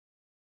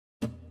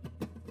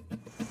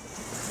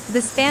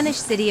The Spanish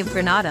city of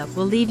Granada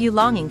will leave you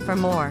longing for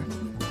more.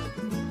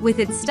 With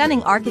its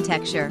stunning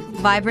architecture,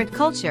 vibrant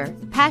culture,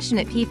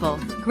 passionate people,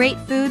 great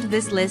food,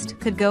 this list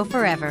could go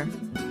forever.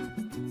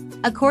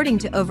 According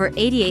to over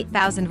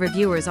 88,000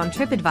 reviewers on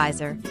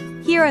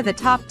TripAdvisor, here are the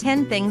top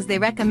 10 things they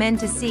recommend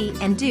to see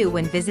and do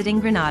when visiting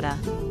Granada.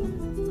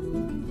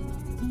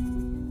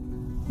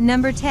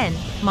 Number 10.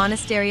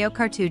 Monasterio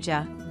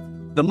Cartuja.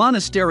 The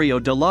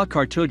Monasterio de la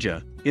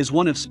Cartuja is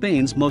one of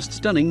Spain's most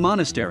stunning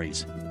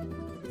monasteries.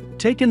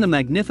 Take in the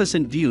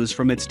magnificent views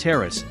from its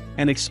terrace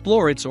and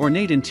explore its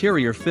ornate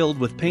interior filled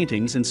with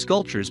paintings and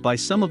sculptures by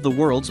some of the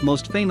world's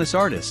most famous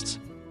artists.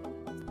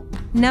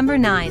 Number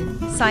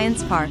 9.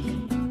 Science Park.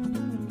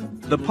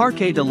 The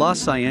Parque de las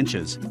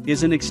Ciencias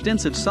is an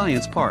extensive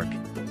science park.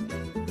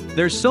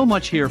 There's so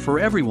much here for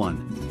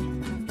everyone.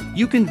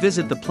 You can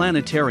visit the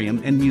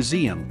planetarium and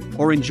museum,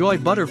 or enjoy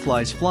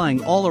butterflies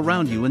flying all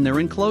around you in their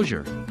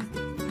enclosure.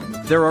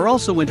 There are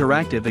also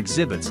interactive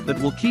exhibits that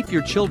will keep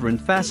your children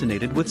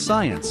fascinated with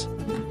science.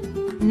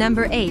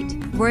 Number 8.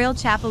 Royal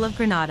Chapel of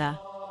Granada.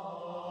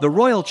 The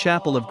Royal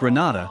Chapel of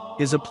Granada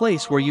is a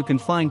place where you can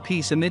find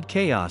peace amid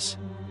chaos.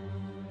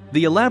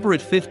 The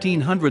elaborate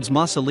 1500s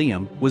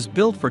mausoleum was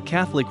built for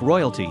Catholic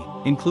royalty,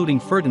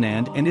 including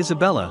Ferdinand and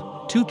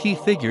Isabella, two key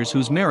figures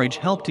whose marriage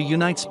helped to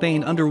unite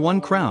Spain under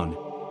one crown.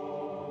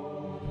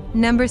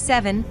 Number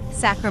 7.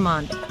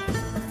 Sacramont.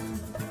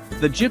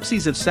 The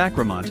Gypsies of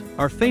Sacramont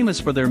are famous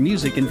for their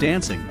music and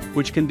dancing,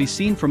 which can be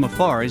seen from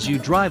afar as you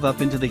drive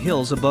up into the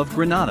hills above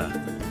Granada.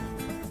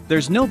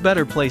 There's no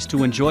better place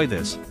to enjoy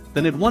this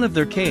than at one of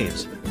their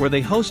caves, where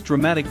they host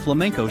dramatic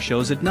flamenco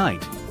shows at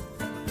night.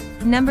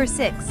 Number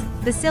 6.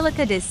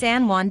 Basilica de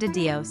San Juan de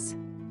Dios.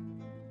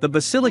 The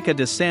Basilica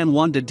de San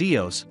Juan de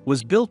Dios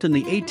was built in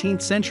the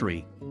 18th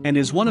century and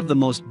is one of the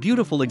most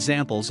beautiful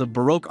examples of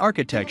Baroque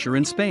architecture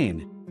in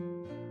Spain.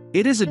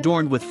 It is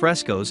adorned with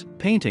frescoes,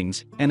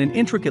 paintings, and an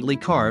intricately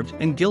carved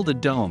and gilded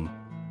dome.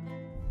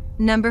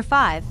 Number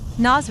 5.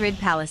 Nasrid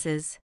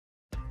Palaces.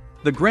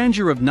 The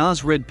grandeur of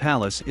Nasrid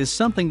Palace is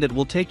something that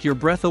will take your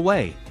breath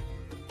away.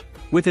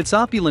 With its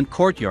opulent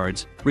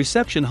courtyards,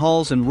 reception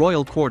halls and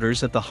royal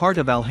quarters at the heart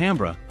of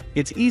Alhambra,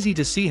 it's easy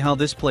to see how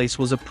this place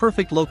was a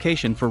perfect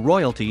location for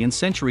royalty in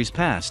centuries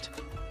past.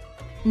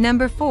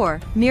 Number 4.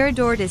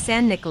 Mirador de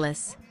San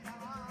Nicolas.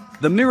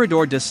 The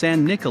Mirador de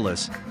San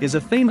Nicolas is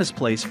a famous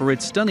place for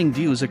its stunning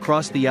views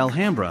across the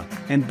Alhambra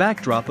and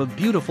backdrop of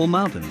beautiful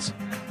mountains.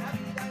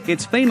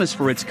 It's famous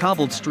for its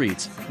cobbled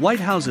streets, white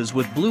houses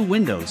with blue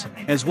windows,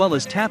 as well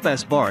as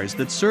tapas bars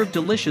that serve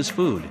delicious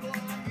food.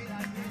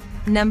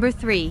 Number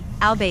 3.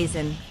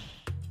 Albazin.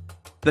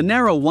 The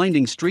narrow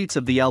winding streets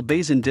of the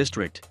Albazin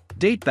district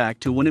date back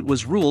to when it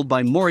was ruled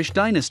by Moorish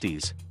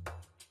dynasties.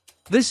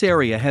 This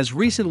area has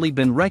recently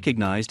been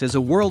recognized as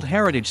a World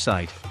Heritage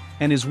Site,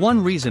 and is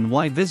one reason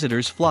why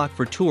visitors flock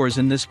for tours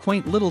in this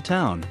quaint little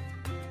town.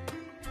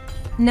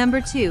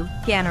 Number 2.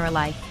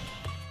 Generalife.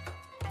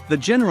 The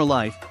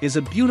Generalife is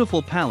a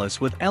beautiful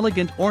palace with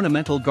elegant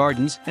ornamental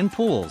gardens and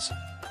pools.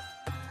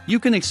 You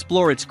can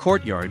explore its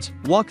courtyards,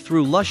 walk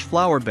through lush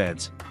flower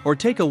beds, or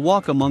take a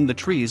walk among the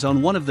trees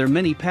on one of their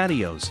many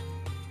patios.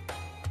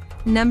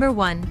 Number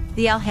 1.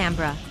 The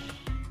Alhambra.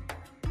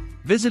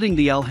 Visiting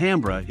the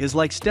Alhambra is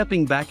like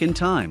stepping back in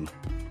time.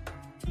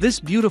 This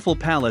beautiful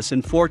palace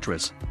and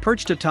fortress,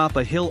 perched atop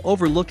a hill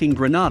overlooking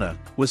Granada,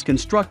 was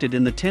constructed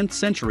in the 10th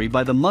century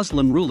by the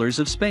Muslim rulers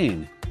of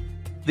Spain.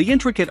 The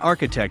intricate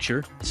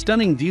architecture,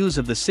 stunning views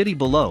of the city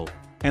below,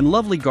 and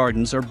lovely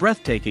gardens are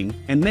breathtaking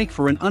and make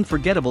for an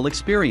unforgettable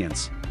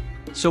experience.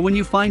 So when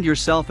you find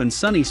yourself in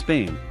sunny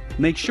Spain,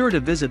 make sure to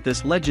visit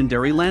this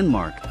legendary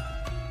landmark.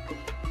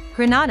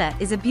 Granada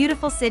is a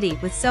beautiful city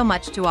with so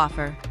much to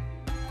offer.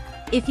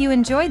 If you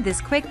enjoyed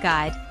this quick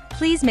guide,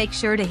 please make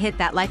sure to hit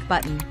that like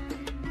button.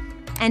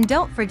 And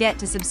don't forget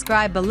to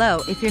subscribe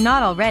below if you're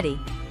not already,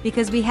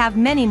 because we have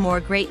many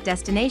more great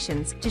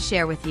destinations to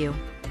share with you.